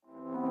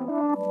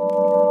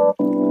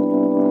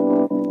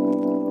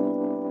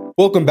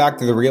Welcome back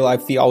to the Real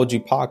Life Theology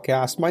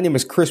Podcast. My name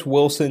is Chris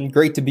Wilson.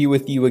 Great to be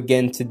with you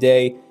again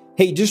today.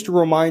 Hey, just a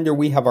reminder,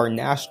 we have our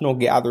national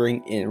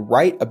gathering in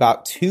right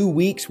about 2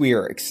 weeks. We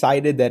are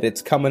excited that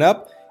it's coming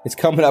up. It's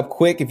coming up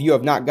quick. If you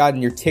have not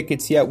gotten your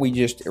tickets yet, we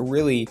just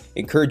really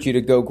encourage you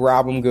to go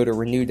grab them. Go to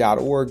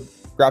renew.org,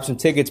 grab some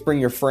tickets, bring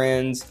your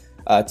friends,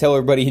 tell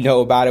everybody you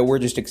know about it. We're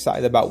just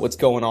excited about what's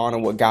going on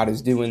and what God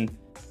is doing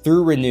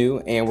through Renew,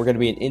 and we're going to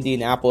be in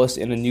Indianapolis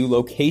in a new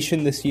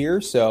location this year.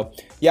 So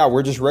yeah,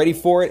 we're just ready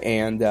for it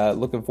and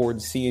looking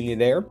forward to seeing you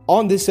there.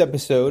 On this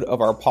episode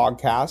of our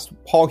podcast,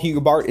 Paul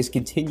Huyghebaert is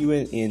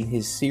continuing in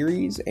his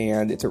series,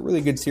 and it's a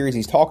really good series.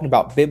 He's talking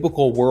about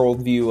biblical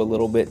worldview a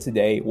little bit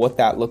today, what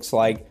that looks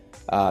like,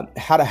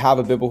 how to have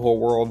a biblical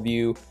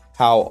worldview,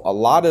 how a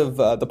lot of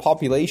the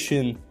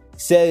population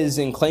says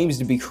and claims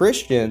to be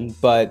Christian,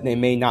 but they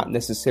may not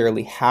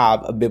necessarily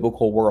have a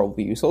biblical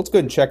worldview. So let's go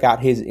and check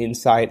out his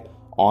insight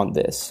on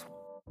this.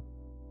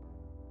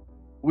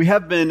 We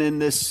have been in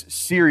this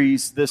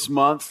series this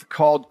month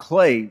called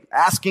Clay,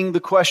 asking the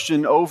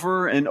question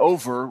over and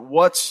over,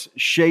 what's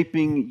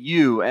shaping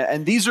you?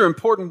 And these are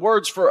important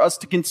words for us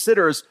to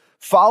consider as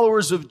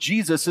followers of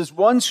Jesus, as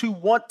ones who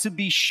want to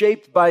be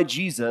shaped by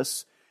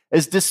Jesus,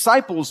 as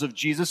disciples of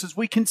Jesus, as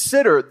we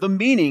consider the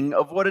meaning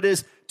of what it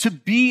is to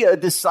be a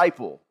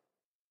disciple,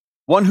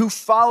 one who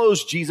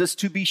follows Jesus,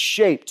 to be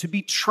shaped, to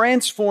be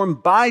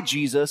transformed by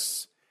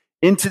Jesus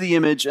into the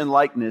image and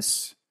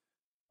likeness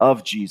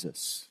of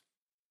Jesus.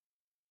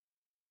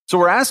 So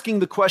we're asking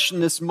the question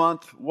this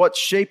month, what's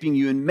shaping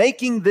you? And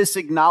making this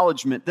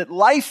acknowledgement that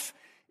life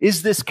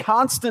is this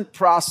constant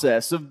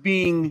process of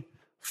being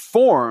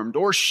formed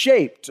or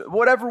shaped,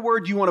 whatever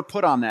word you want to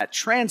put on that,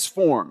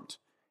 transformed,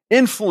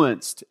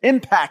 influenced,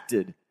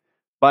 impacted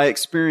by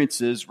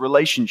experiences,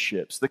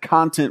 relationships, the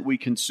content we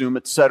consume,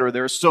 etc.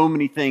 There are so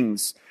many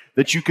things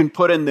that you can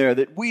put in there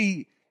that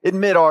we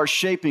admit are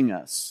shaping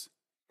us.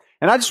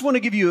 And I just want to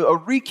give you a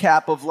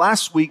recap of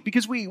last week,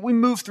 because we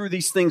move through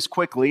these things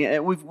quickly,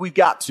 and we've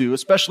got to,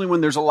 especially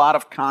when there's a lot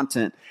of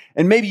content.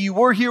 And maybe you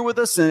were here with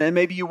us, and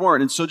maybe you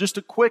weren't. And so just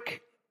a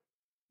quick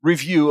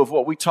review of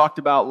what we talked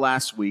about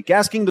last week.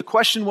 Asking the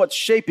question, what's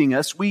shaping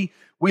us? We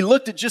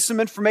looked at just some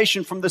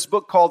information from this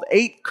book called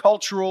 8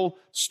 Cultural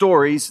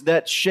Stories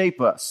That Shape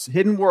Us.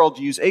 Hidden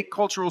Worldviews, 8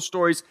 Cultural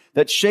Stories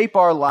That Shape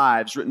Our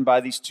Lives, written by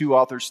these two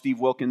authors,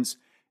 Steve Wilkins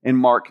and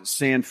Mark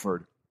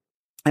Sanford.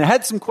 And I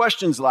had some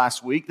questions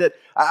last week that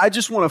I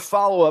just want to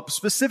follow up,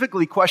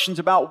 specifically questions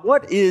about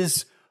what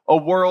is a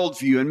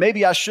worldview. And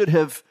maybe I should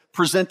have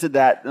presented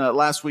that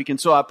last week. And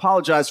so I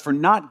apologize for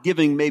not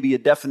giving maybe a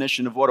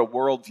definition of what a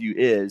worldview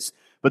is.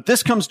 But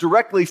this comes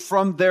directly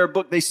from their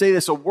book. They say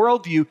this: a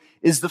worldview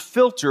is the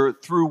filter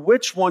through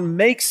which one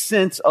makes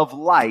sense of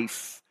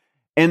life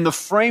and the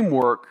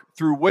framework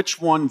through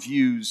which one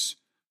views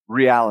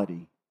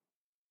reality.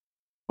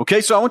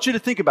 Okay, so I want you to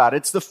think about it.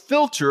 It's the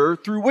filter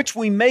through which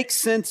we make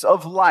sense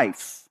of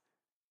life.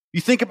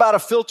 You think about a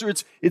filter,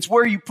 it's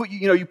where you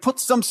put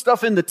some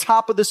stuff in the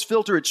top of this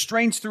filter, it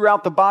strains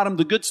throughout the bottom,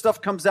 the good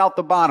stuff comes out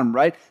the bottom,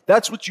 right?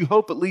 That's what you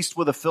hope, at least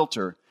with a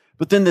filter.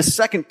 But then the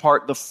second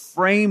part, the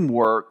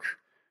framework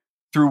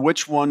through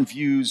which one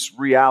views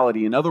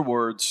reality. In other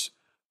words,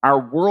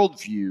 our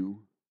worldview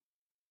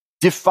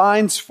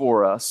defines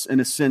for us,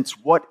 in a sense,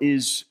 what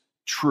is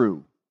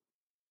true.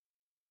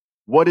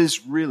 What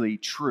is really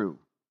true?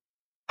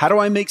 How do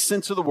I make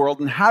sense of the world,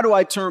 and how do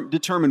I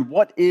determine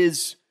what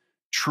is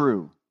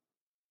true?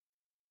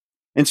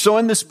 And so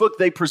in this book,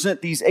 they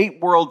present these 8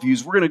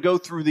 worldviews. We're going to go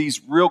through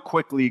these real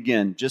quickly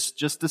again, just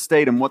to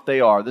state them what they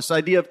are. This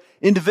idea of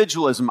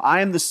individualism, I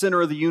am the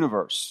center of the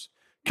universe.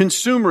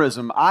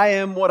 Consumerism, I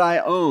am what I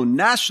own.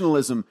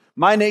 Nationalism,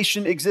 my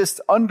nation exists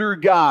under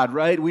God,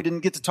 right? We didn't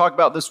get to talk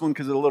about this one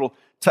because of a little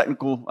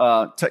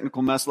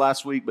technical mess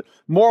last week. But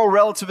moral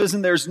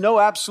relativism, there's no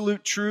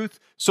absolute truth,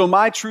 so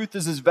my truth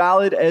is as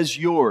valid as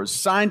yours.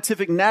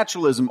 Scientific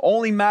naturalism,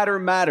 only matter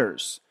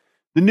matters.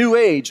 The New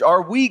Age,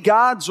 are we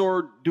gods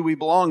or do we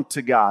belong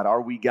to God?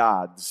 Are we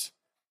gods?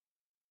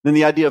 Then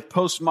the idea of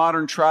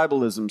postmodern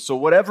tribalism. So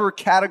whatever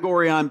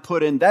category I'm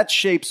put in, that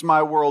shapes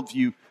my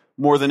worldview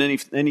more than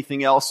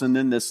anything else. And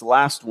then this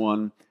last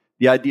one,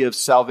 the idea of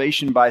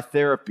salvation by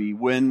therapy,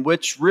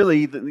 which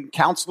really the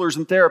counselors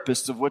and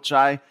therapists, of which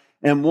I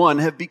am one,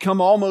 have become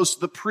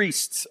almost the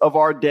priests of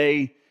our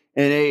day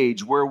and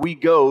age, where we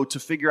go to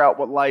figure out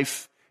what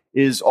life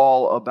is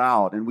all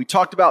about. And we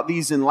talked about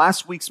these in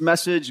last week's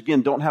message.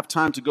 Again, don't have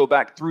time to go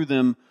back through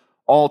them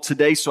all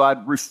today, so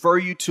I'd refer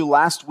you to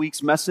last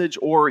week's message,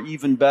 or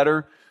even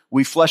better,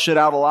 we flesh it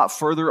out a lot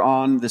further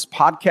on this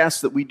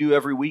podcast that we do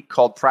every week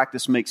called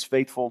Practice Makes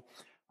Faithful.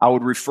 I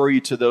would refer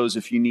you to those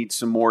if you need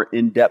some more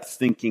in-depth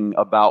thinking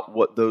about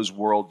what those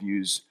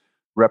worldviews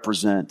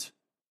represent.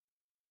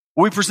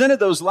 We presented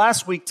those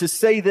last week to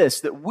say this,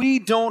 that we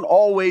don't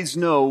always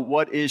know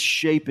what is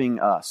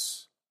shaping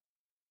us.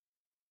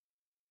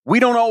 We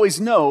don't always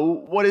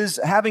know what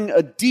is having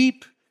a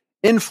deep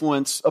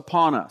influence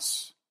upon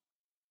us.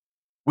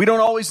 We don't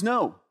always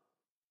know.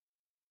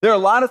 There are a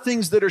lot of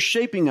things that are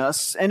shaping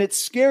us, and it's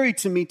scary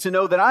to me to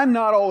know that I'm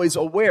not always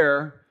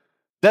aware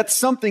that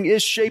something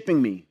is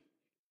shaping me.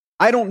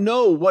 I don't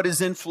know what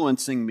is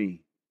influencing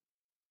me.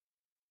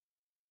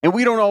 And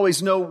we don't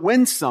always know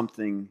when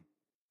something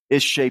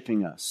is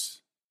shaping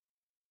us.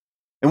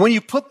 And when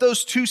you put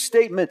those two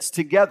statements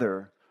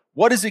together,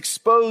 what is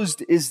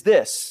exposed is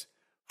this.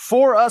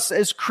 For us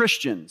as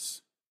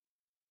Christians,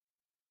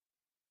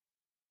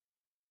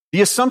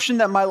 the assumption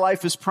that my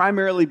life is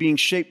primarily being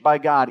shaped by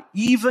God,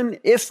 even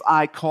if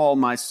I call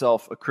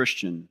myself a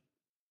Christian,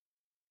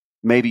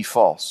 may be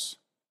false.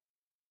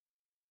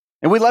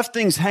 And we left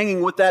things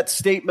hanging with that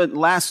statement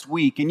last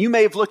week, and you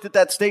may have looked at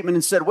that statement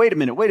and said, wait a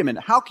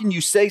minute, how can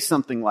you say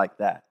something like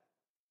that?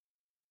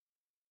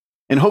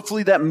 And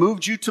hopefully that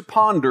moved you to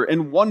ponder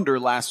and wonder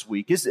last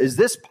week. Is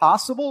this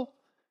possible?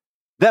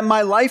 That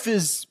my life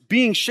is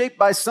being shaped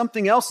by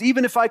something else,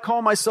 even if I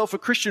call myself a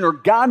Christian, or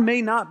God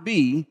may not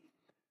be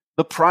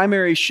the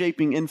primary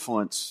shaping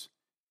influence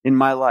in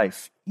my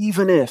life,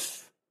 even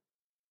if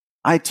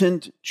I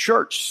attend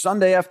church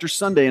Sunday after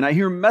Sunday and I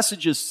hear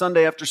messages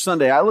Sunday after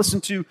Sunday. I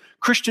listen to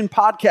Christian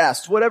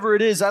podcasts, whatever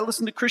it is. I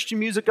listen to Christian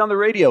music on the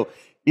radio.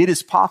 It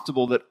is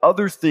possible that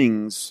other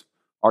things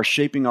are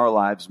shaping our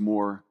lives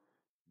more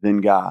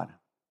than God.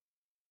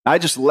 I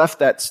just left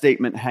that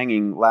statement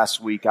hanging last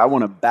week. I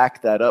want to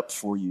back that up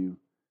for you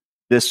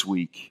this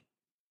week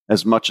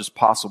as much as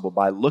possible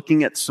by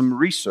looking at some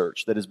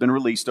research that has been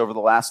released over the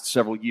last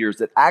several years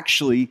that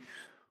actually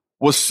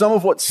was some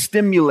of what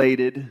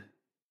stimulated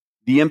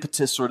the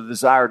impetus or the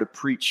desire to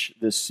preach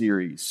this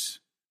series.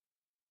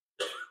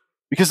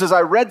 Because as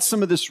I read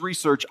some of this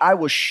research, I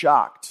was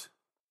shocked.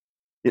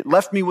 It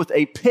left me with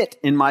a pit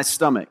in my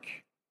stomach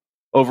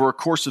over a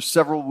course of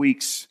several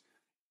weeks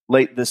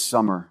late this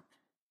summer.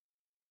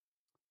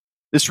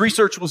 This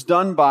research was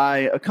done by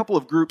a couple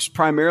of groups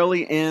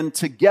primarily, and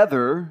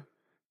together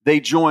they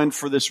joined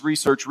for this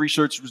research.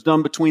 Research was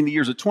done between the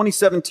years of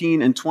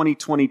 2017 and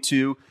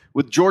 2022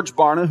 with George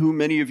Barna, who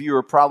many of you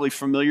are probably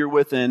familiar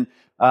with, and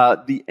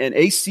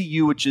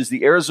ACU, which is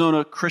the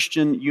Arizona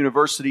Christian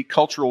University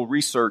Cultural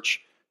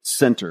Research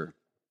Center.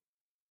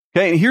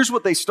 Okay, and here's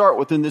what they start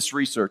with in this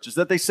research, is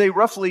that they say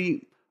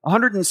roughly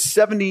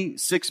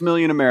 176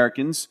 million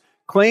Americans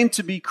claim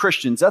to be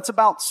Christians. That's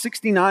about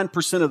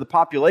 69% of the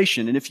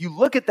population. And if you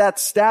look at that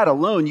stat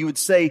alone, you would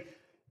say,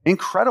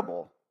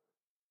 incredible.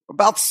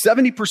 About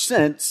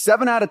 70%,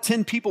 7 out of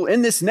 10 people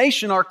in this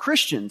nation are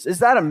Christians. Is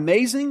that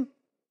amazing?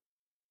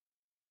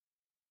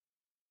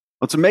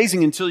 Well, it's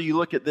amazing until you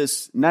look at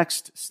this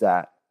next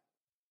stat.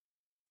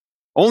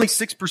 Only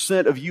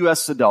 6% of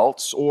U.S.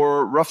 adults,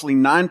 or roughly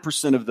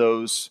 9% of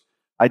those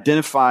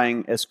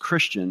identifying as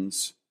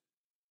Christians,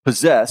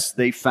 possess,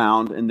 they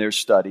found in their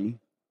study,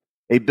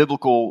 a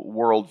biblical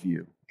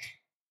worldview.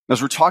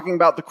 As we're talking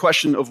about the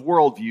question of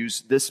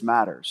worldviews, this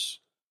matters.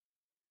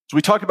 So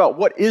we talk about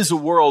what is a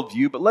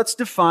worldview, but let's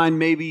define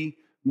maybe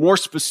more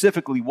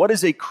specifically, what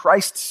is a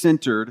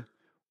Christ-centered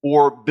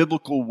or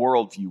biblical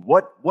worldview?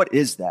 What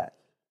is that?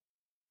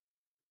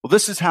 Well,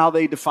 this is how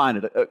they define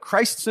it. A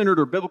Christ-centered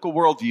or biblical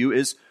worldview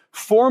is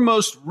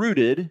foremost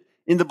rooted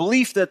in the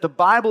belief that the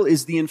Bible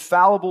is the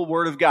infallible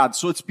Word of God.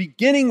 So it's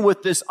beginning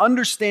with this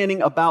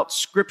understanding about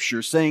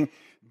Scripture, saying,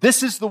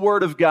 this is the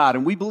Word of God,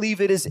 and we believe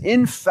it is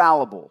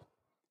infallible.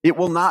 It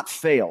will not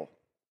fail.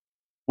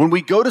 When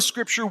we go to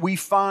Scripture, we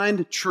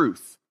find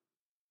truth.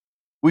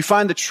 We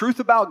find the truth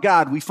about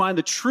God. We find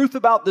the truth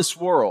about this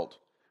world.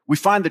 We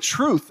find the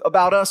truth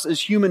about us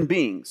as human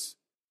beings.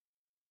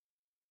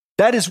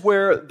 That is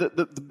where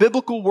the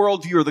biblical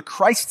worldview or the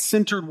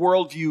Christ-centered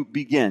worldview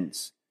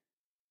begins,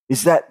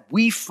 is that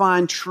we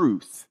find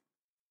truth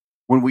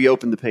when we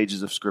open the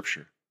pages of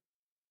Scripture.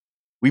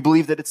 We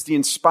believe that it's the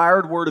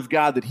inspired Word of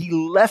God, that He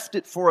left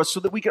it for us so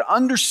that we can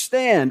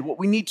understand what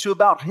we need to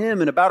about Him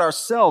and about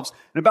ourselves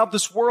and about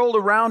this world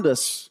around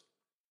us,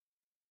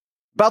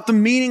 about the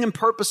meaning and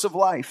purpose of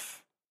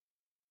life,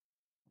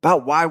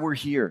 about why we're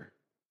here.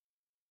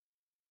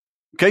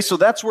 Okay, so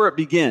that's where it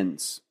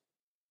begins.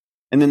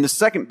 And then the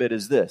second bit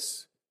is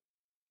this,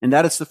 and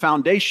that is the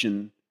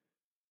foundation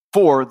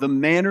for the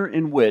manner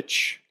in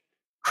which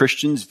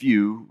Christians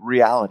view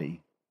reality.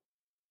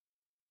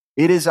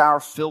 It is our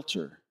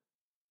filter.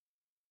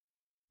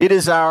 It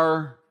is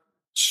our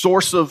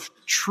source of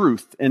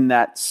truth in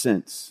that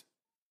sense.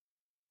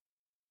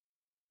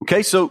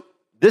 Okay, so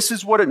this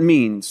is what it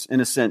means, in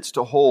a sense,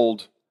 to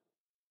hold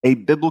a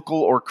biblical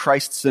or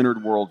Christ-centered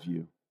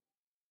worldview.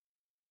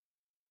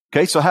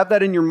 Okay, so have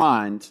that in your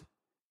mind,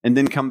 and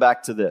then come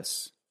back to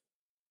this.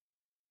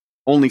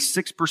 Only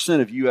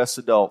 6% of U.S.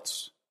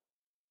 adults,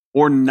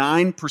 or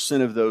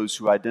 9% of those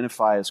who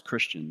identify as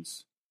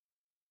Christians,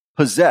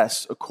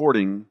 possess,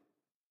 according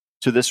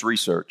to this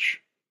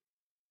research,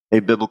 a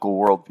biblical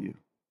worldview.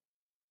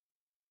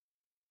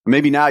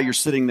 Maybe now you're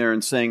sitting there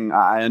and saying,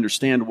 I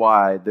understand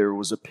why there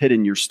was a pit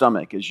in your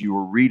stomach as you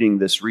were reading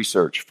this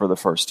research for the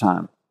first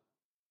time.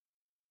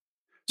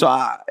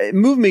 So it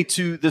moved me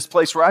to this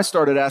place where I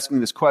started asking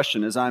this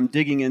question as I'm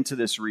digging into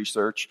this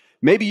research.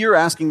 Maybe you're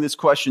asking this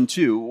question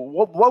too.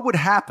 What would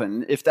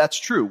happen if that's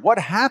true? What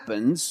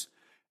happens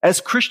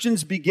as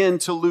Christians begin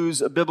to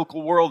lose a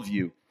biblical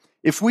worldview?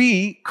 if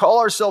we call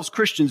ourselves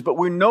Christians, but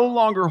we're no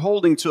longer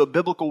holding to a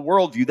biblical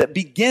worldview that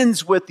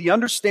begins with the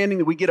understanding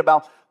that we get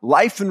about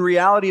life and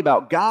reality,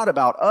 about God,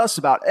 about us,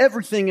 about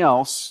everything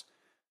else,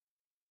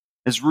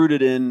 is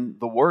rooted in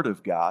the Word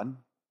of God,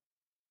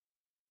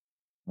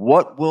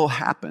 what will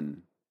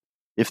happen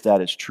if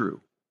that is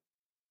true?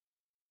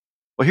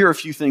 Well, here are a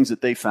few things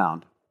that they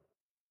found.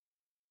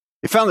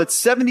 They found that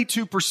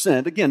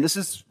 72%, again, this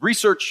is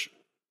research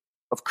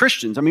of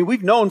Christians. I mean,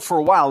 we've known for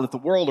a while that the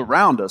world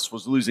around us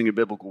was losing a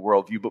biblical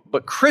worldview,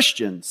 but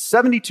Christians,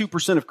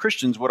 72% of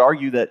Christians would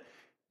argue that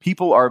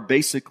people are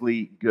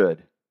basically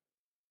good.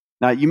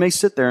 Now, you may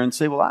sit there and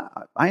say, well,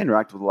 I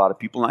interact with a lot of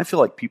people, and I feel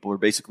like people are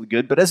basically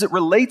good. But as it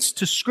relates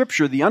to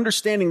Scripture, the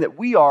understanding that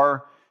we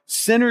are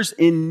sinners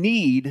in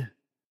need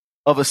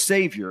of a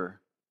Savior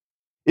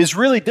is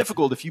really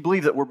difficult if you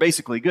believe that we're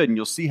basically good, and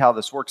you'll see how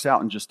this works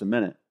out in just a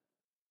minute.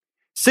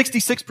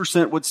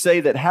 66% would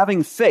say that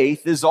having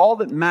faith is all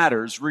that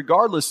matters,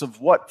 regardless of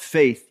what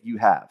faith you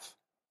have.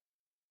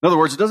 In other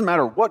words, it doesn't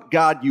matter what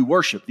God you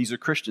worship. These are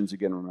Christians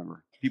again,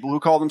 remember. People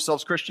who call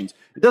themselves Christians.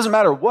 It doesn't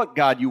matter what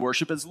God you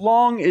worship as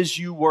long as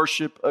you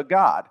worship a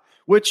God,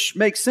 which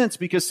makes sense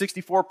because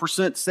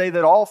 64% say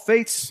that all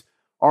faiths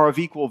are of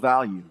equal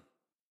value.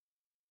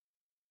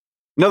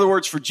 In other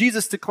words, for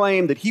Jesus to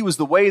claim that he was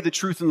the way, the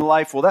truth, and the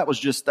life, well, that was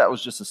just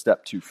a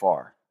step too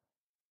far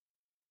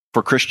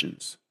for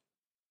Christians.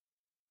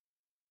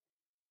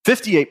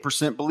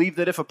 58% believe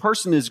that if a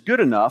person is good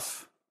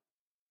enough,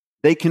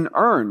 they can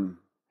earn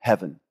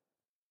heaven.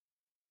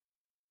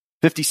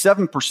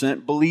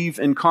 57% believe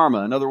in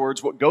karma. In other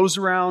words, what goes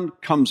around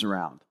comes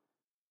around.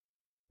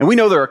 And we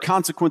know there are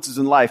consequences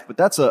in life, but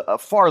that's a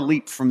far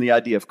leap from the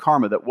idea of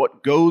karma, that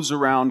what goes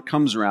around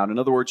comes around. In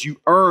other words,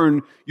 you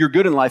earn your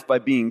good in life by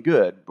being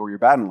good, or your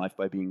bad in life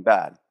by being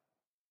bad.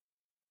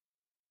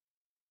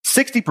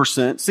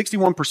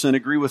 61%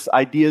 agree with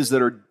ideas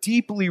that are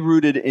deeply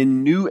rooted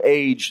in New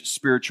Age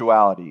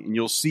spirituality, and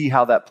you'll see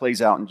how that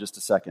plays out in just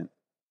a second.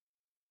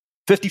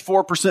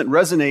 54%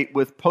 resonate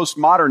with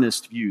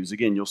postmodernist views.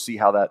 Again, you'll see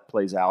how that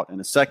plays out in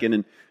a second.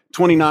 And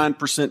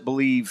 29%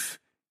 believe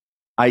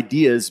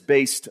ideas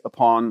based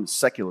upon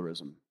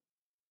secularism.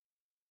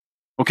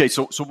 Okay,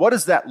 so what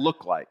does that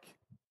look like?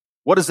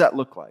 What does that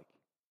look like?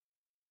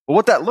 Well,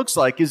 what that looks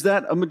like is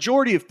that a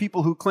majority of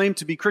people who claim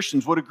to be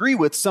Christians would agree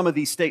with some of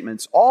these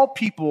statements. All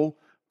people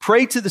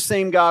pray to the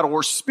same God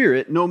or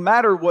spirit, no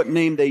matter what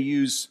name they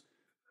use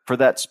for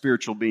that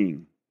spiritual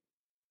being.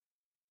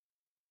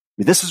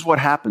 This is what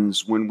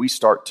happens when we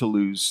start to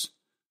lose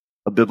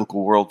a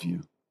biblical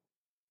worldview.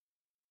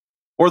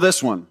 Or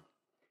this one.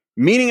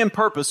 Meaning and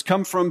purpose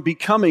come from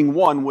becoming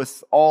one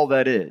with all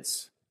that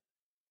is.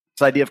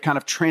 This idea of kind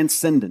of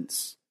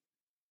transcendence.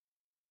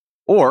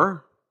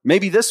 Or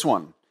maybe this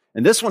one.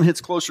 And this one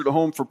hits closer to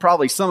home for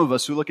probably some of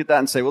us who look at that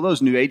and say, well,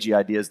 those New Agey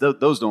ideas,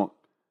 those don't.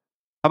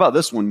 How about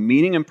this one?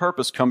 Meaning and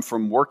purpose come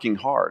from working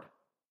hard.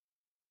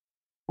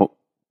 Well,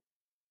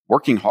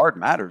 working hard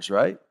matters,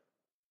 right?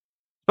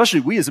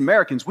 Especially we as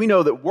Americans, we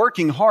know that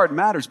working hard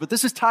matters, but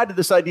this is tied to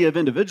this idea of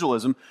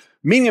individualism.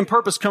 Meaning and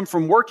purpose come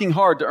from working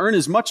hard to earn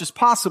as much as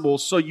possible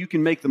so you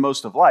can make the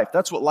most of life.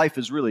 That's what life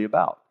is really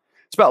about.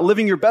 It's about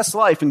living your best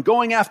life and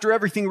going after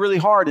everything really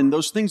hard, and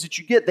those things that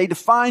you get, they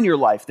define your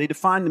life. They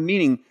define the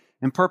meaning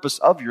and purpose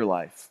of your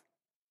life.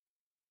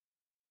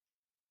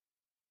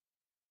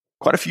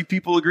 Quite a few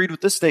people agreed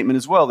with this statement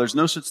as well. There's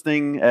no such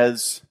thing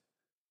as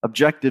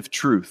objective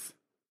truth.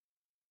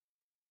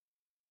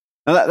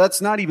 Now,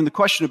 that's not even the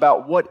question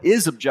about what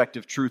is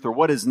objective truth or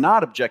what is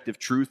not objective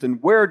truth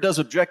and where does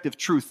objective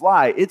truth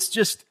lie. It's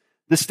just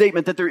the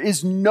statement that there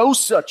is no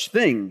such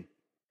thing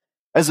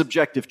as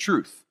objective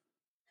truth.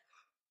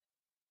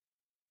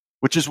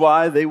 Which is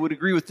why they would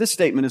agree with this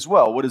statement as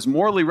well. What is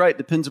morally right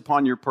depends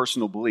upon your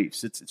personal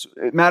beliefs.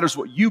 It matters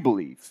what you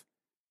believe.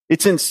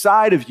 It's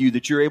inside of you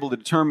that you're able to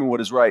determine what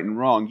is right and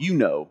wrong. You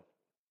know.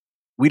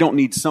 We don't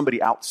need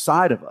somebody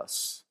outside of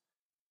us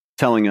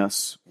telling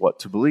us what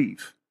to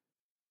believe.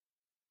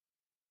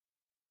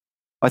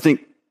 I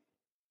think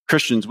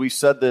Christians, we've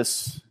said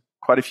this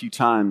quite a few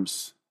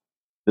times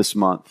this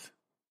month,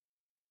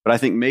 but I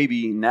think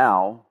maybe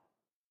now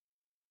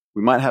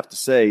we might have to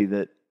say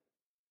that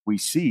we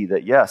see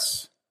that,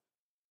 yes,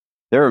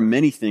 there are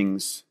many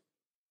things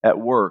at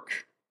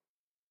work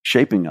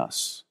shaping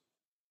us.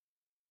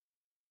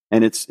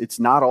 And it's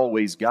not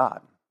always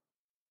God.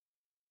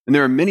 And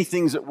there are many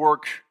things at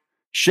work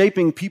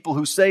shaping people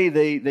who say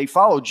they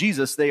follow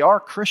Jesus. They are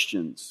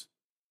Christians.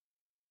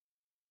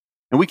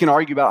 And we can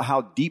argue about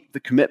how deep the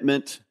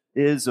commitment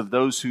is of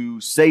those who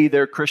say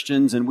they're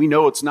Christians. And we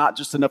know it's not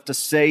just enough to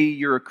say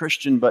you're a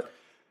Christian, but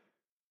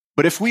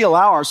if we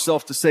allow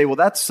ourselves to say, well,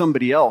 that's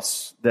somebody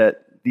else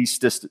that these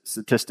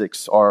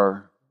statistics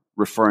are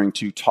referring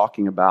to,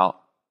 talking about,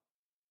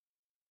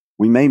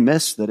 we may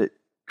miss that it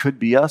could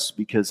be us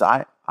because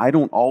I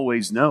don't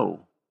always know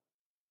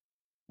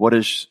what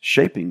is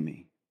shaping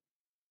me.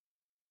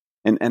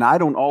 And I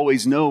don't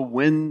always know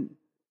when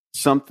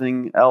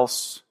something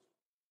else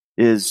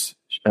is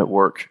at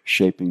work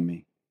shaping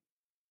me.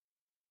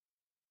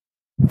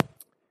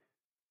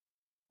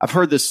 I've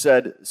heard this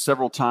said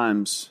several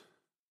times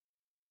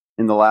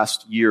in the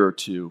last year or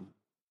two,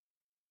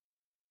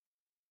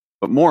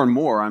 but more and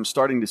more I'm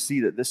starting to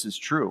see that this is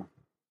true.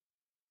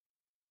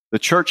 The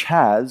church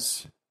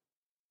has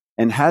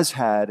and has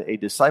had a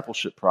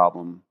discipleship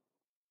problem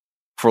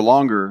for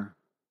longer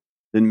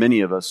than many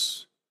of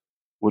us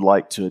would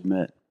like to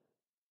admit.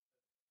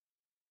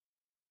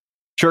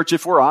 Church,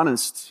 if we're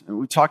honest, and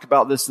we've talked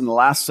about this in the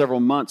last several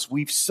months,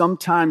 we've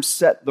sometimes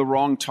set the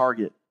wrong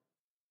target.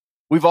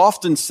 We've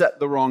often set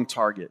the wrong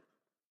target.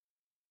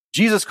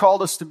 Jesus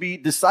called us to be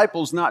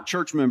disciples, not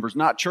church members,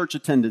 not church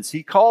attendants.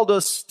 He called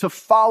us to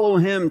follow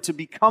him, to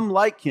become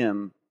like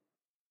him.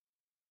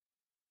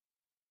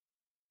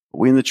 But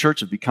we in the church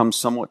have become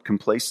somewhat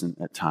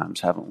complacent at times,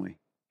 haven't we?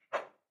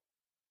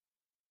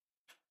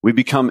 We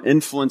become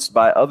influenced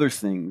by other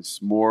things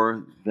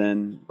more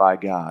than by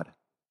God.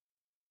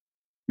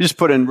 Just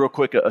put in real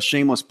quick a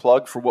shameless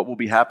plug for what will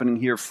be happening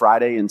here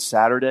Friday and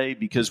Saturday,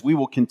 because we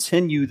will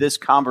continue this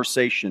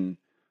conversation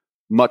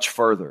much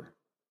further.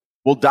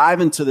 We'll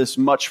dive into this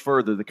much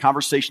further, the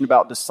conversation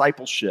about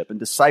discipleship and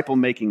disciple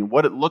making and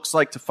what it looks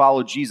like to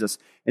follow Jesus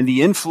and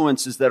the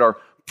influences that are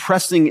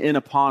pressing in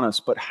upon us,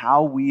 but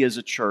how we as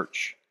a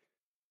church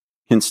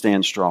can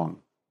stand strong.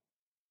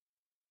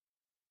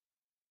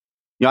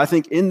 I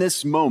think in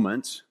this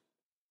moment,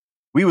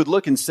 we would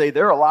look and say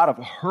there are a lot of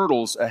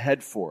hurdles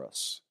ahead for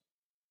us,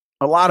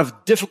 a lot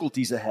of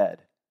difficulties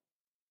ahead.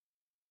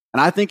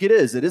 And I think it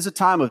is a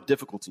time of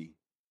difficulty.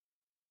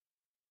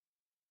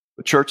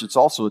 But church, it's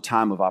also a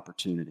time of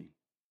opportunity.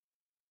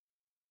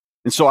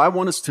 And so I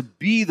want us to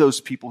be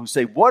those people who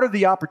say, what are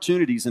the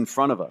opportunities in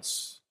front of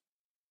us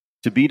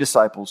to be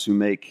disciples who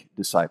make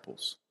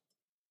disciples?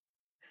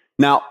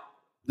 Now,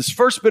 this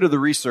first bit of the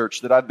research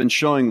that I've been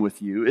showing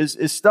with you is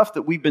stuff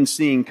that we've been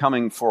seeing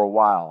coming for a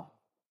while.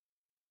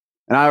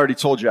 And I already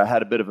told you I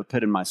had a bit of a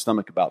pit in my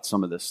stomach about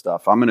some of this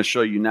stuff. I'm going to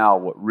show you now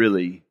what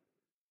really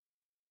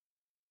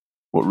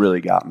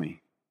got me.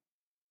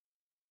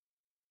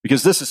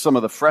 Because this is some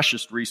of the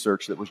freshest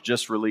research that was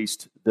just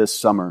released this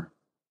summer.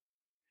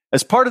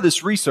 As part of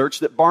this research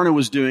that Barna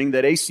was doing,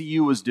 that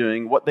ACU was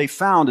doing, what they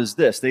found is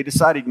this. They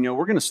decided,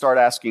 we're going to start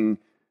asking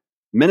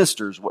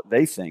ministers what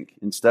they think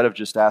instead of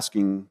just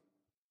asking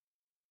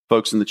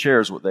folks in the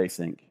chairs what they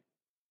think.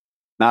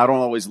 Now, I don't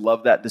always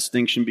love that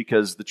distinction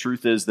because the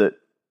truth is that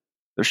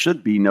there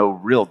should be no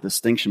real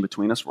distinction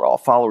between us. We're all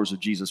followers of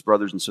Jesus,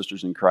 brothers and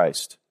sisters in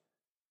Christ.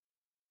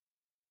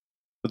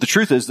 But the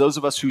truth is, those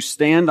of us who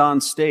stand on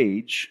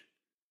stage,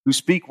 who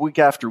speak week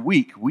after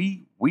week,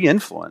 we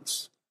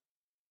influence,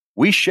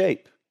 we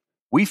shape,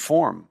 we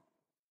form.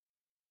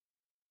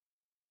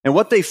 And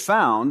what they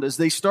found is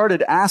they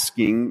started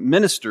asking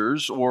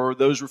ministers, or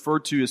those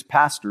referred to as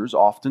pastors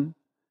often,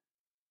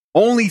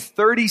 only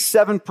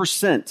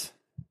 37%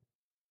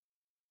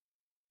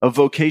 of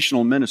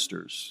vocational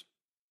ministers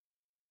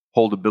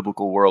hold a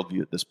biblical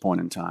worldview at this point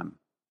in time.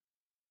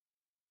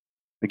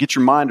 Now get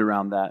your mind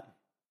around that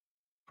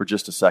for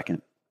just a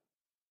second.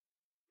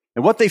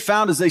 And what they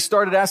found is they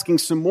started asking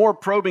some more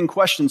probing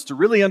questions to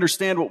really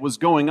understand what was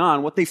going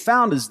on. What they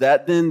found is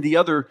that then the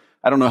other,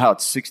 I don't know how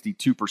it's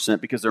 62%,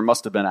 because there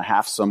must have been a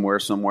half somewhere.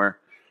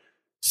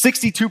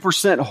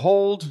 62%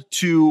 hold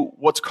to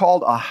what's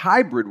called a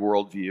hybrid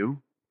worldview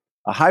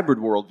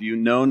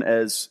known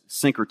as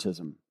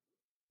syncretism.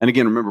 And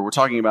again, remember, we're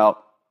talking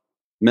about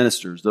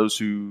ministers, those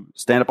who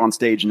stand up on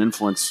stage and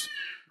influence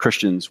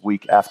Christians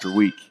week after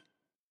week.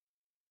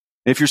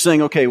 If you're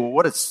saying, okay, well,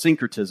 what is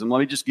syncretism? Let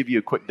me just give you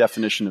a quick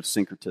definition of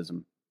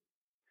syncretism.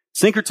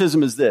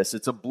 Syncretism is this.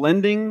 It's a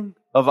blending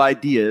of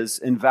ideas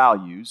and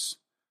values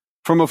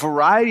from a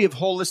variety of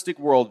holistic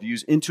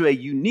worldviews into a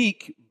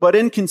unique but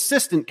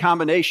inconsistent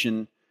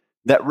combination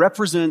that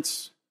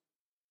represents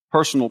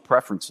personal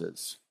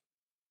preferences.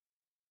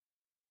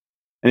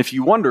 And if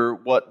you wonder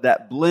what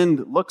that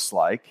blend looks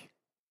like,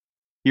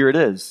 here it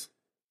is.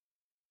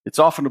 It's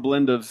often a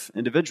blend of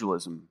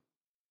individualism,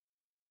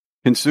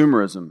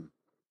 consumerism,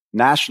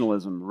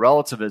 nationalism,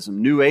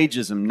 relativism, New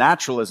Ageism,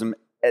 naturalism,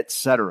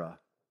 etc.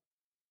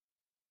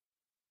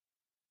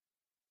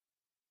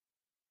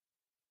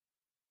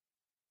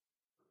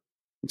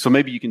 So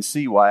maybe you can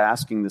see why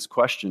asking this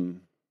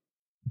question,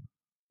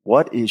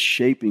 what is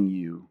shaping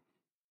you,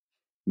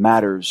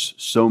 matters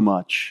so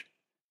much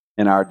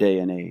in our day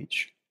and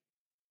age.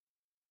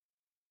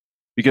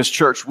 Because,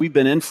 church, we've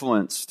been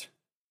influenced,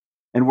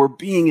 and we're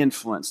being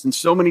influenced. And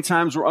so many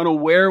times we're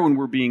unaware when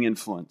we're being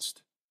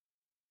influenced.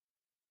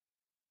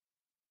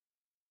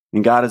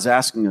 And God is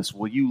asking us,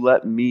 will you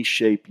let me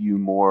shape you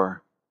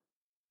more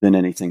than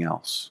anything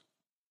else?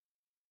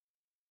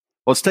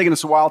 Well, it's taken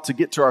us a while to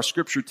get to our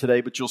scripture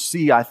today, but you'll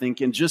see, I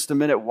think, in just a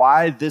minute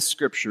why this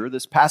scripture,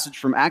 this passage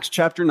from Acts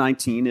chapter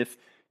 19, if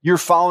you're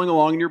following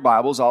along in your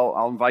Bibles,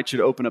 I'll invite you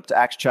to open up to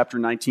Acts chapter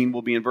 19.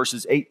 We'll be in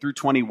verses 8 through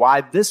 20.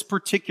 Why this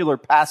particular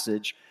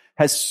passage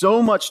has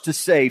so much to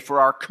say for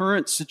our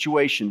current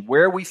situation,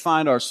 where we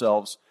find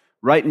ourselves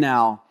right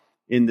now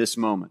in this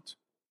moment.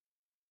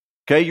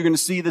 Okay, you're going to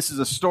see this is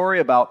a story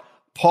about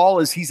Paul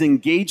as he's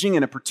engaging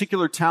in a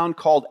particular town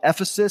called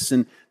Ephesus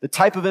and the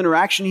type of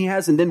interaction he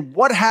has. And then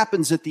what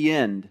happens at the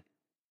end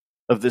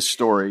of this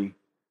story?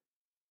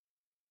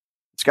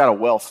 It's got a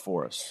wealth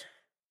for us.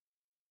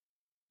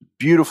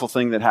 Beautiful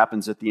thing that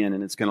happens at the end,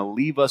 and it's going to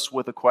leave us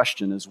with a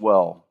question as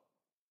well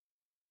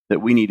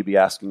that we need to be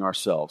asking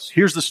ourselves.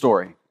 Here's the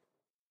story.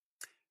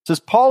 It says,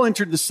 Paul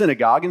entered the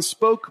synagogue and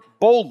spoke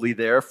boldly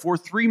there for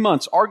 3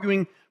 months,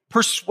 arguing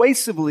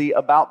persuasively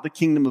about the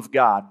kingdom of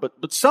God.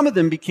 But some of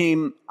them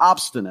became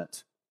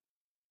obstinate.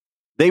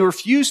 They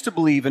refused to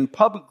believe and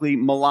publicly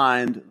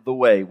maligned the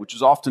way, which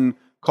is often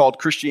called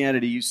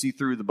Christianity. You see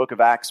through the book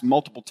of Acts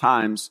multiple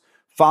times,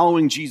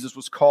 following Jesus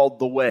was called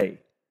the way,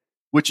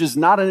 which is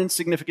not an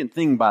insignificant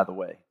thing, by the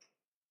way.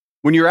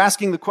 When you're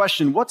asking the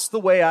question, what's the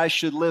way I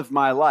should live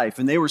my life?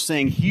 And they were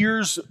saying,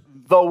 here's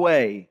the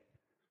way.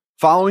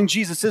 Following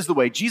Jesus is the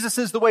way. Jesus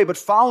is the way, but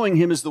following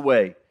him is the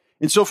way.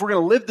 And so if we're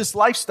going to live this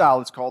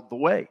lifestyle, it's called the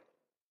way.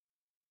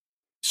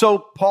 So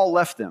Paul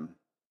left them.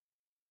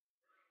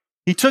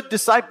 He took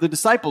the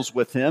disciples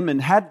with him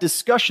and had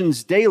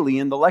discussions daily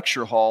in the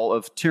lecture hall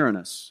of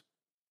Tyrannus.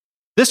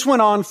 This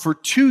went on for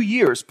 2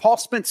 years. Paul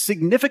spent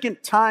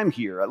significant time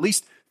here, at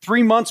least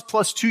 3 months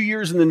plus 2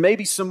 years, and then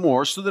maybe some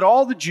more, so that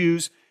all the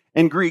Jews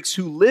and Greeks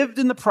who lived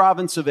in the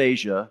province of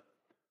Asia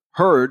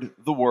heard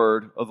the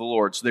word of the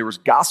Lord. So there was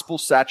gospel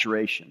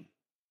saturation.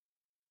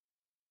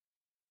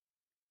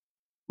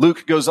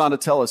 Luke goes on to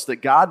tell us that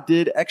God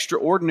did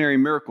extraordinary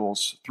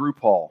miracles through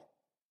Paul.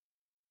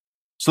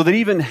 So that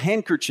even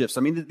handkerchiefs,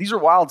 these are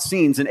wild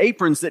scenes, and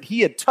aprons that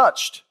he had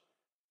touched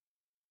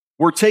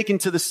were taken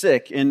to the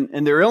sick,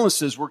 and their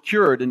illnesses were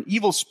cured, and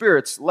evil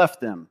spirits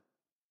left them.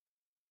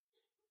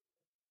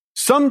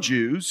 Some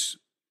Jews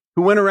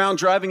who went around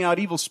driving out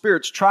evil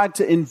spirits tried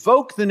to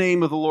invoke the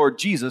name of the Lord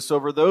Jesus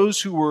over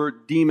those who were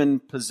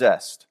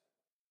demon-possessed.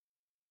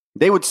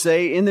 They would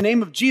say, in the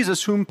name of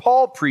Jesus, whom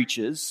Paul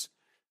preaches,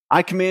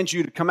 I command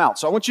you to come out.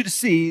 So I want you to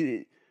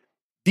see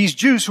these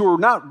Jews who are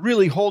not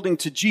really holding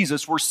to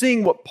Jesus were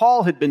seeing what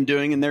Paul had been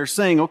doing, and they're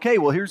saying, okay,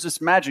 well, here's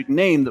this magic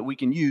name that we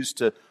can use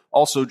to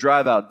also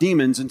drive out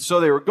demons. And so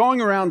they were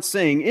going around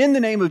saying, in the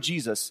name of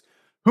Jesus,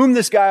 whom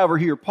this guy over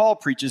here, Paul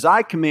preaches,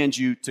 I command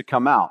you to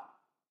come out.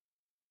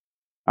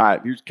 All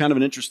right, here's kind of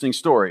an interesting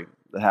story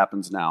that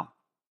happens now.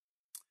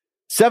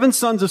 7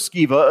 sons of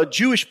Sceva, a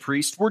Jewish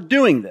priest, were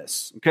doing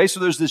this. Okay, so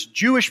there's this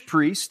Jewish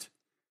priest.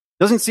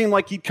 Doesn't seem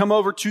like he'd come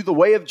over to the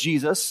way of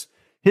Jesus.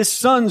 His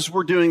sons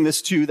were doing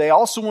this too. They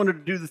also wanted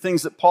to do the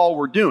things that Paul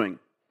were doing.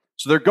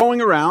 So they're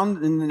going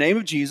around in the name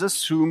of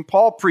Jesus, whom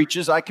Paul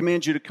preaches, I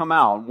command you to come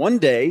out. One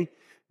day,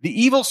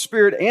 the evil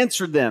spirit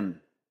answered them,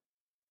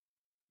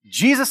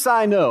 Jesus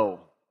I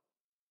know,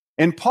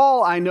 and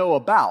Paul I know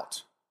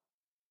about,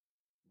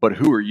 but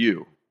who are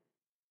you?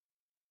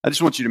 I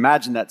just want you to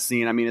imagine that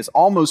scene. It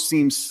almost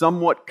seems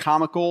somewhat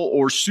comical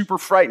or super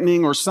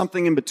frightening or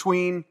something in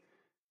between.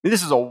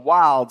 This is a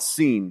wild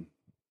scene.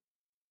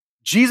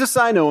 Jesus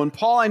I know and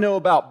Paul I know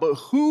about, but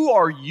who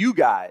are you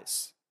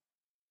guys?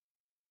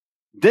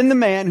 Then the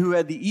man who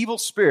had the evil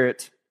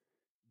spirit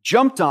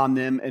jumped on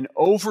them and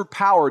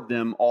overpowered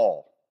them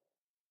all.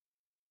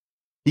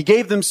 He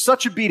gave them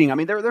such a beating.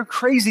 There are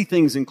crazy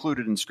things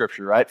included in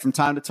Scripture, right, from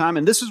time to time.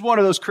 And this is one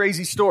of those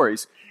crazy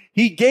stories.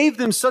 He gave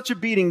them such a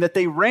beating that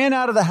they ran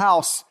out of the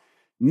house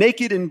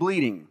naked and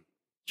bleeding,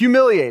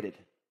 humiliated.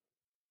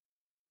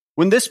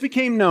 When this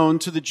became known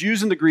to the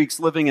Jews and the Greeks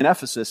living in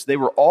Ephesus, they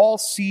were all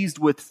seized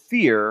with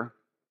fear,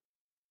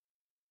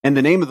 and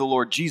the name of the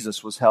Lord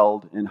Jesus was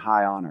held in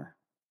high honor.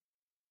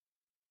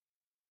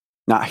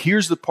 Now,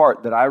 here's the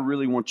part that I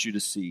really want you to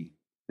see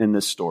in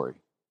this story.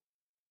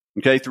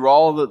 Okay, through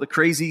all the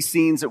crazy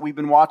scenes that we've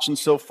been watching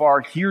so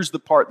far, here's the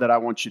part that I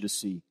want you to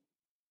see.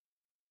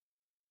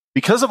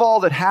 Because of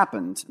all that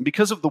happened,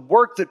 because of the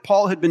work that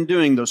Paul had been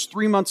doing, those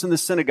 3 months in the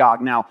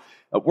synagogue now,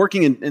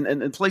 working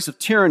in place of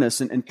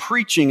Tyrannus and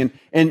preaching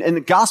and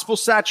the gospel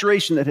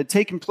saturation that had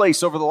taken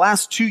place over the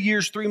last 2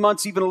 years, 3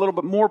 months, even a little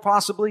bit more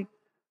possibly,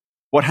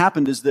 what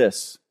happened is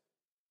this.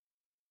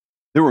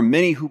 There were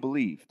many who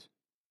believed.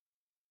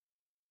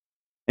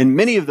 And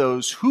many of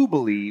those who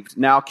believed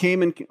now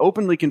came and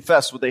openly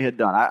confessed what they had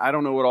done. I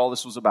don't know what all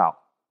this was about.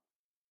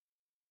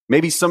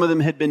 Maybe some of them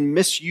had been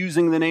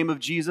misusing the name of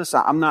Jesus.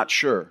 I'm not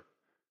sure.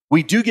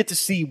 We do get to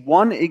see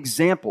one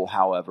example,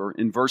 however,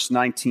 in verse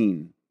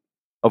 19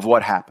 of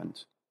what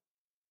happened.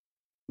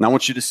 And I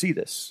want you to see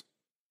this.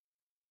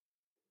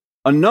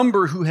 A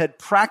number who had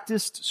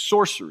practiced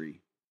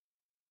sorcery.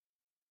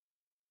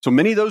 So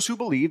many of those who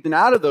believed, and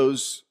out of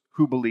those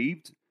who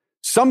believed,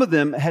 some of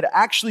them had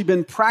actually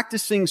been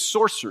practicing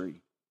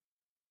sorcery.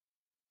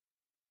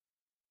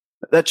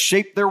 That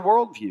shaped their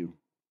worldview.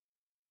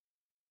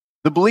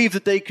 The belief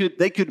that they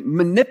could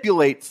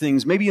manipulate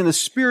things, maybe in the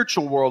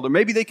spiritual world, or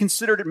maybe they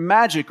considered it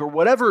magic or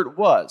whatever it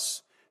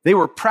was. They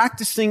were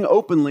practicing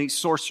openly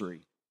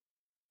sorcery.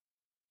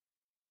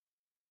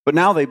 But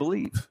now they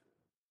believe.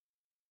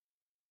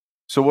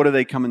 So what do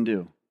they come and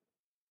do?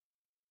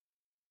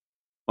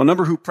 A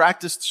number who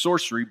practiced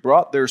sorcery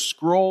brought their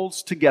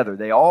scrolls together.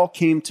 They all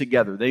came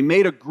together. They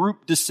made a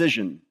group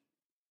decision.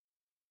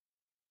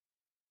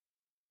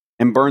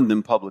 and burned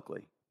them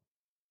publicly.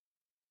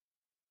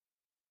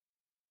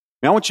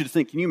 Now, I want you to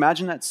think, can you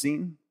imagine that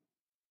scene?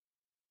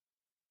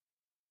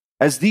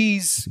 As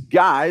these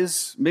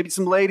guys, maybe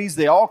some ladies,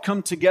 they all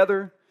come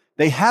together,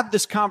 they have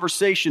this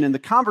conversation, and the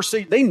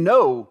conversation, they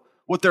know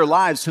what their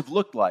lives have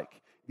looked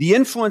like, the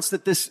influence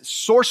that this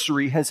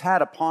sorcery has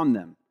had upon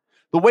them,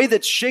 the way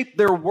that shaped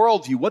their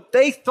worldview, what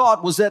they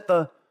thought was at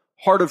the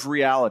heart of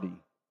reality.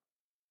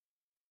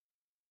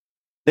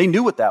 They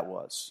knew what that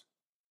was.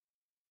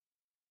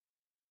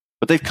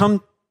 But they've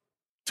come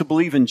to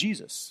believe in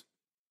Jesus.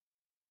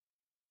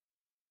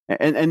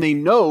 And they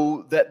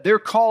know that their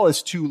call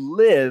is to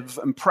live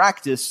and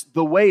practice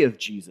the way of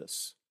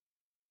Jesus.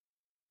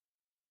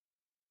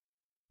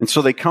 And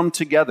so they come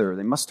together.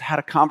 They must have had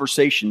a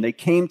conversation. They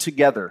came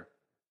together.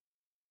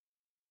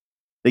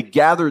 They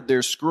gathered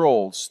their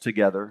scrolls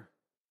together,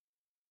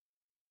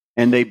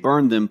 and they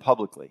burned them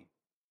publicly.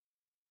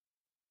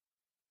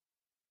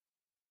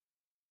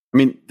 I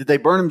mean, did they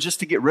burn them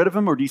just to get rid of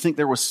them, or do you think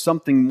there was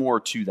something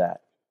more to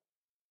that?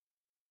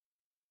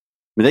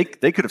 I mean,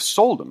 they could have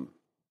sold them.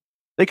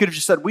 They could have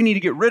just said, we need to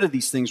get rid of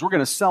these things. We're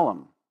going to sell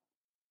them.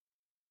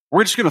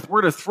 We're going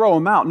to throw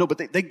them out. No,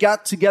 but they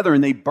got together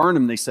and they burned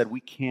them. They said, we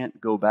can't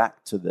go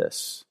back to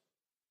this.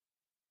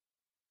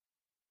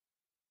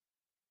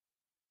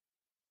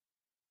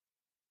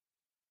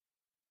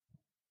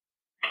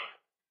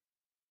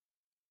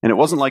 And it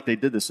wasn't like they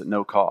did this at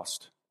no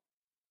cost.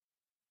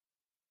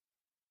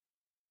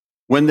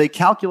 When they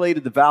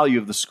calculated the value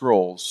of the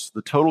scrolls,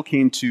 the total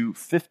came to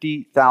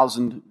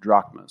 50,000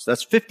 drachmas.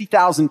 That's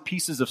 50,000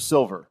 pieces of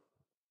silver,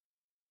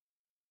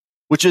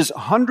 which is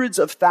hundreds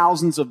of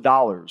thousands of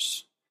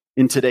dollars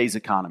in today's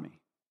economy.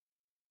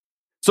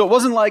 So it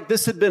wasn't like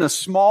this had been a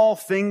small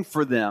thing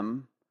for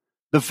them.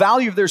 The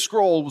value of their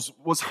scrolls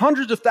was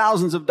hundreds of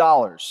thousands of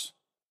dollars.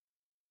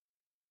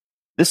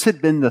 This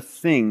had been the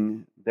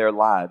thing their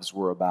lives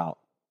were about.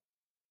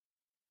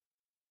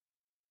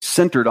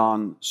 Centered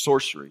on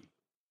sorcery.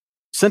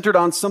 Centered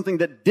on something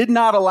that did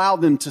not allow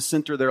them to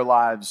center their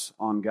lives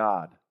on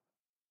God.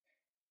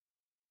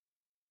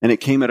 And it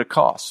came at a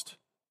cost.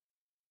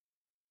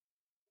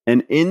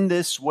 And in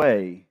this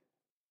way,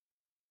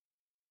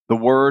 the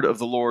word of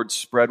the Lord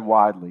spread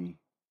widely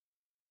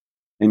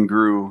and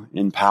grew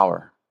in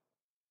power.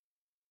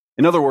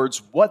 In other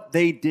words, what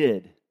they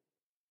did,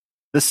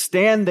 the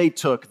stand they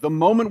took, the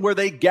moment where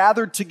they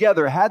gathered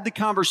together, had the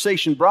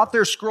conversation, brought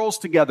their scrolls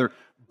together,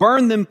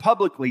 burned them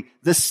publicly,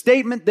 the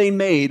statement they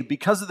made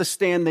because of the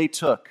stand they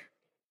took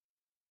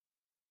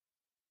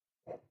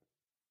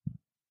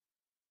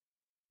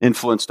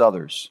influenced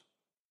others.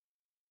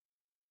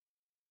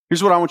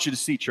 Here's what I want you to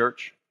see,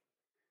 church.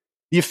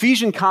 The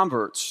Ephesian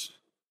converts,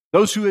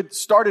 those who had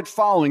started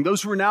following,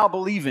 those who were now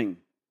believing,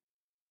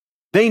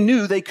 they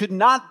knew they could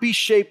not be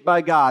shaped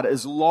by God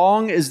as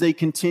long as they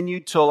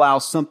continued to allow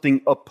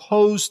something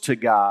opposed to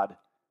God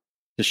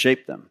to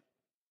shape them.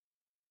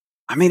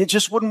 I mean, it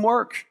just wouldn't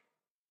work.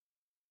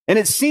 And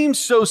it seems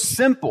so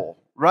simple,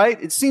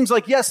 right? It seems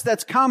like, yes,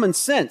 that's common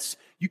sense.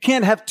 You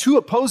can't have two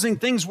opposing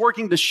things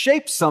working to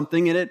shape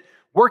something and it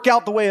work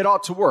out the way it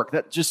ought to work.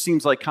 That just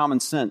seems like common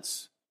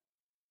sense.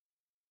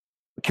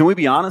 But can we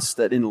be honest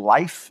that in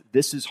life,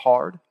 this is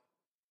hard?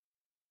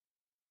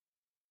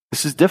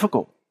 This is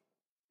difficult.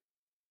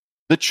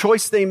 The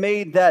choice they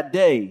made that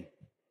day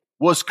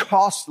was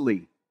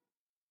costly.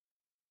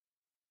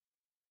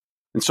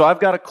 And so I've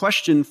got a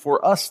question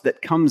for us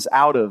that comes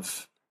out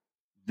of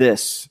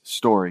this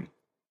story.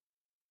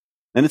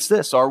 And it's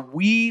this: are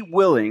we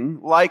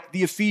willing, like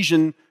the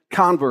Ephesian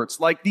converts,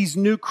 like these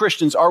new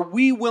Christians, are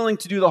we willing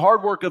to do the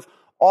hard work of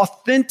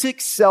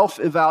authentic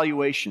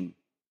self-evaluation?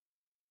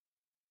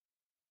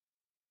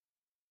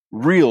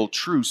 Real,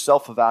 true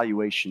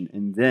self-evaluation,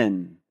 and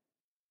then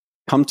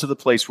come to the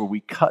place where we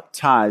cut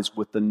ties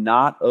with the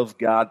not of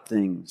God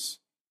things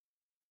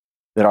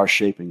that are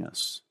shaping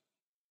us.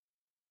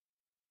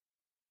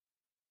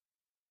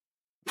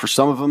 For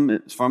some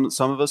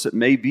of us, it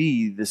may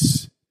be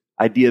this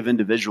idea of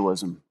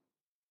individualism,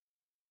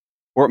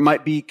 or it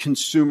might be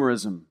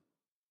consumerism,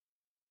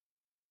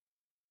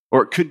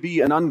 or it could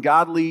be an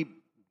ungodly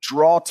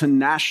draw to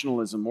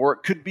nationalism, or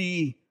it could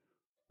be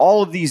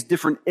all of these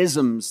different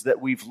isms that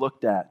we've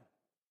looked at,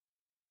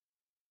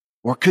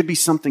 or it could be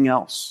something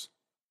else.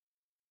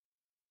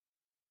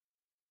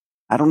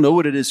 I don't know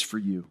what it is for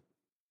you.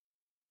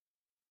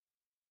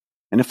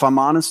 And if I'm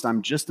honest,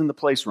 I'm just in the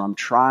place where I'm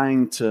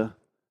trying to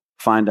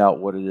find out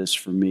what it is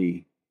for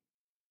me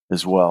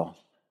as well.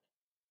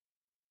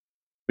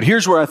 But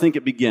here's where I think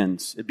it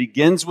begins. It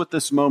begins with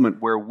this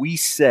moment where we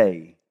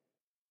say,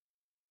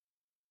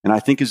 and I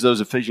think as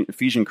those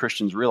Ephesian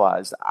Christians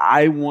realized,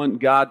 I want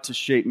God to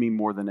shape me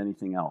more than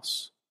anything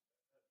else.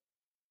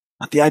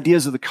 Not the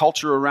ideas of the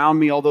culture around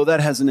me, although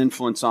that has an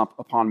influence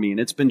upon me, and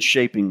it's been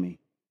shaping me.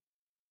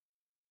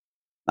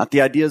 Not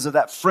the ideas of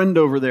that friend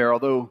over there,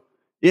 although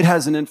it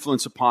has an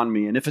influence upon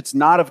me. And if it's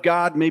not of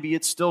God, maybe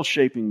it's still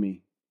shaping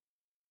me.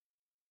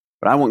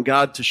 But I want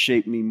God to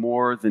shape me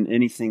more than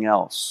anything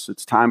else.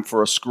 It's time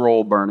for a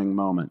scroll burning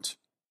moment.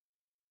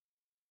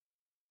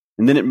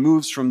 And then it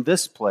moves from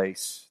this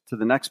place to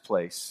the next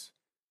place.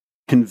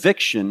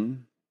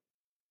 Conviction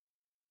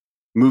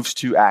moves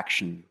to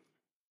action.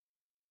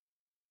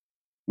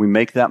 We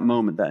make that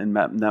moment, in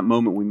that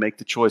moment we make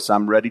the choice.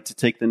 I'm ready to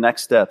take the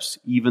next steps,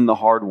 even the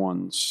hard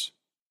ones,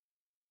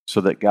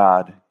 so that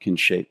God can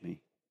shape me.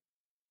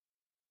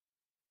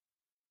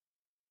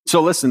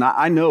 So listen,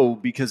 I know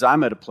because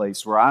I'm at a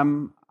place where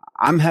I'm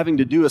having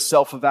to do a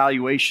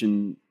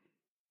self-evaluation.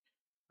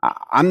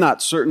 I'm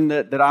not certain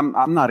that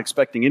I'm not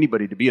expecting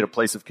anybody to be at a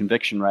place of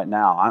conviction right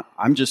now.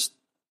 I'm just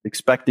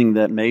expecting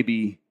that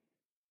maybe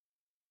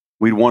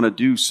we'd want to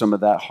do some of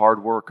that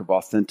hard work of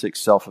authentic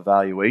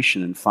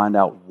self-evaluation and find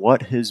out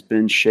what has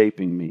been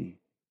shaping me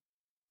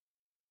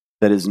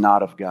that is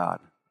not of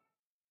God.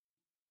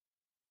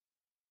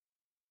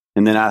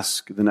 And then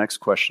ask the next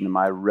question, am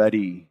I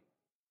ready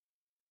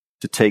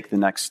to take the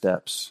next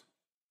steps?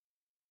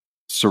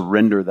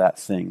 Surrender that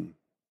thing,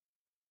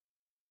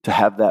 to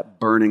have that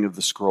burning of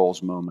the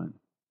scrolls moment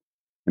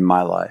in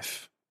my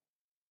life.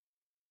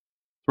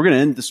 We're going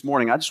to end this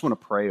morning. I just want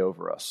to pray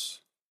over us.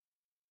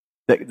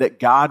 That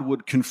God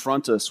would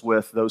confront us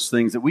with those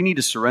things that we need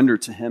to surrender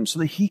to Him so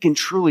that He can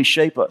truly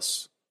shape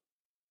us.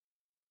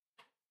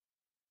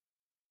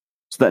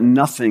 So that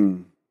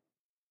nothing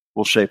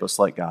will shape us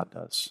like God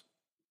does.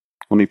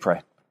 Let me pray.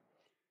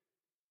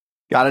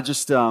 God,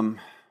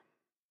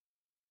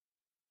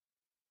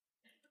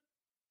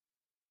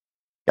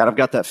 I've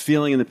got that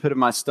feeling in the pit of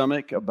my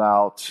stomach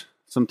about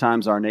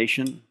sometimes our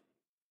nation,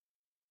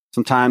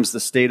 sometimes the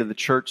state of the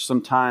church,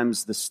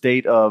 sometimes the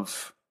state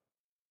of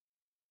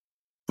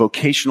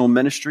vocational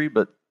ministry,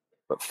 but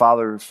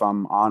Father, if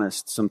I'm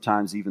honest,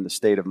 sometimes even the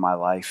state of my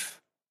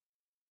life,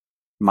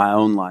 my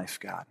own life,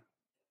 God.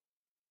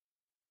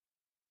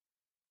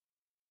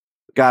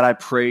 God, I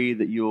pray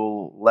that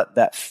you'll let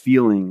that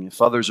feeling,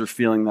 if others are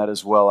feeling that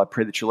as well, I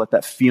pray that you'll let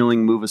that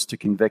feeling move us to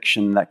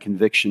conviction, that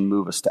conviction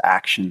move us to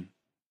action.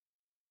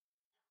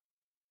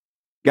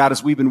 God,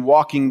 as we've been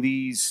walking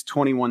these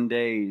 21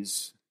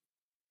 days,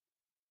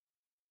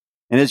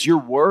 and as your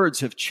words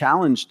have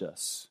challenged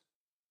us,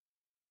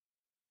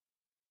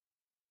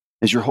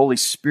 as your Holy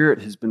Spirit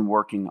has been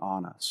working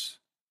on us,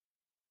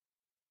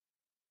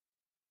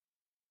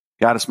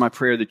 God, it's my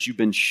prayer that you've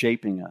been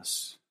shaping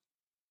us.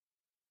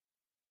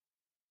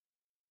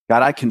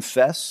 God, I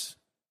confess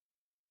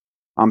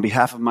on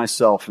behalf of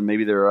myself, and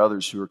maybe there are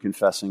others who are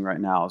confessing right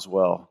now as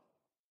well.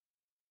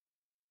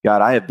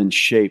 God, I have been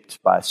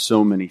shaped by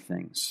so many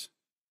things.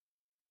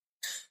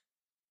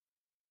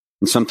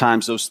 And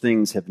sometimes those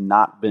things have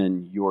not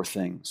been your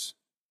things.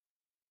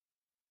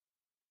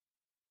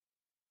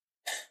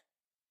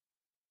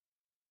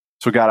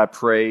 So God, I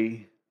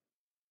pray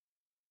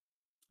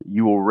that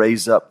you will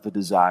raise up the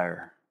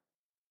desire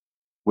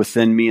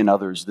within me and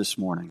others this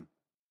morning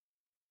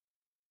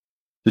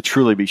to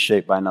truly be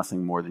shaped by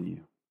nothing more than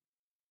you.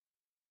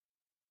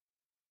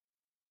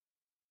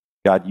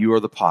 God, you are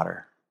the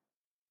potter.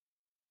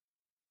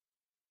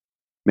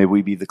 May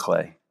we be the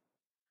clay.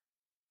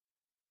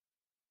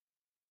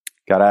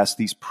 God, I ask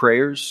these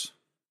prayers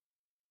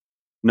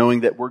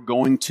knowing that we're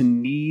going to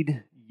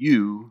need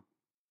you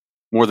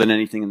more than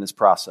anything in this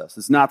process.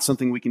 It's not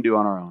something we can do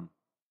on our own.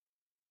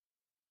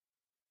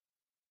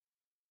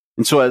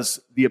 And so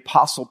as the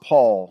Apostle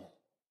Paul,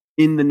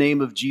 in the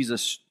name of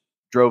Jesus,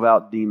 drove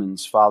out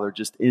demons, Father,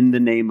 just in the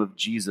name of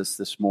Jesus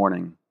this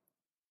morning,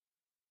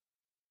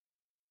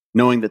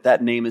 knowing that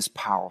that name is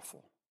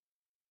powerful,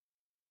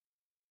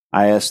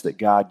 I ask that,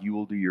 God, you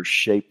will do your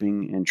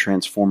shaping and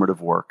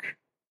transformative work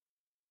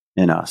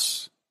in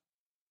us,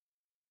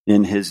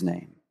 in His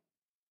name.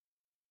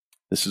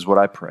 This is what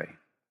I pray.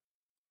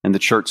 And the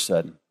church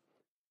said,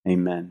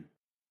 amen.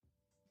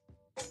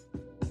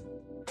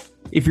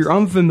 If you're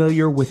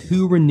unfamiliar with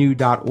who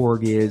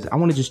Renew.org is, I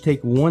want to just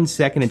take 1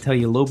 second and tell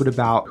you a little bit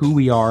about who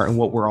we are and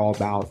what we're all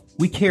about.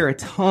 We care a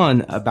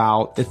ton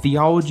about the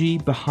theology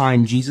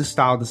behind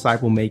Jesus-style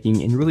disciple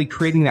making and really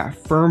creating that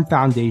firm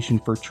foundation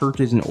for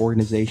churches and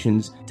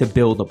organizations to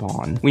build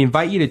upon. We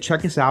invite you to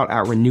check us out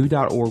at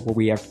Renew.org, where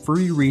we have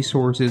free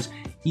resources,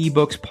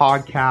 ebooks,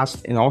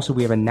 podcasts, and also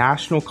we have a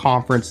national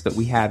conference that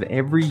we have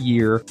every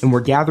year, and we're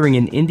gathering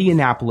in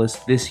Indianapolis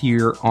this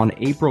year on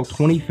April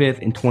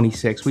 25th and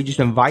 26th. We just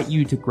invite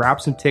you to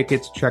grab some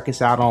tickets, check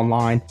us out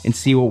online, and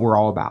see what we're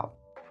all about.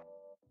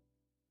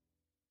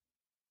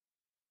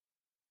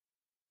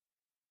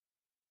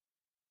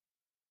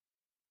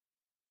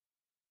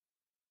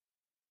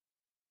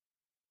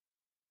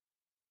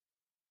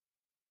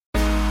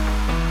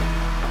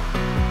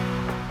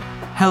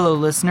 Hello,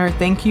 listener.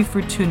 Thank you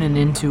for tuning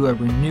into a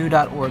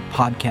Renew.org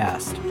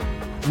podcast.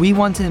 We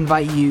want to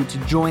invite you to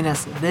join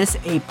us this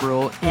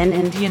April in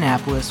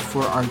Indianapolis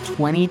for our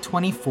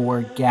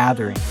 2024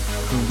 gathering,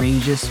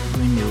 Courageous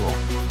Renewal.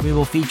 We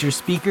will feature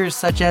speakers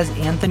such as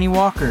Anthony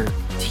Walker,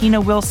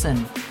 Tina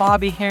Wilson,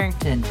 Bobby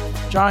Harrington,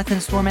 Jonathan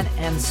Storman,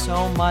 and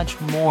so much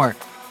more.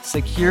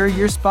 Secure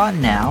your spot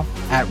now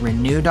at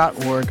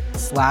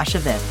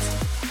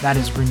renew.org/events. That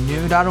is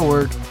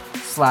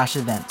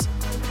renew.org/events.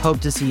 Hope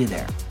to see you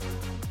there.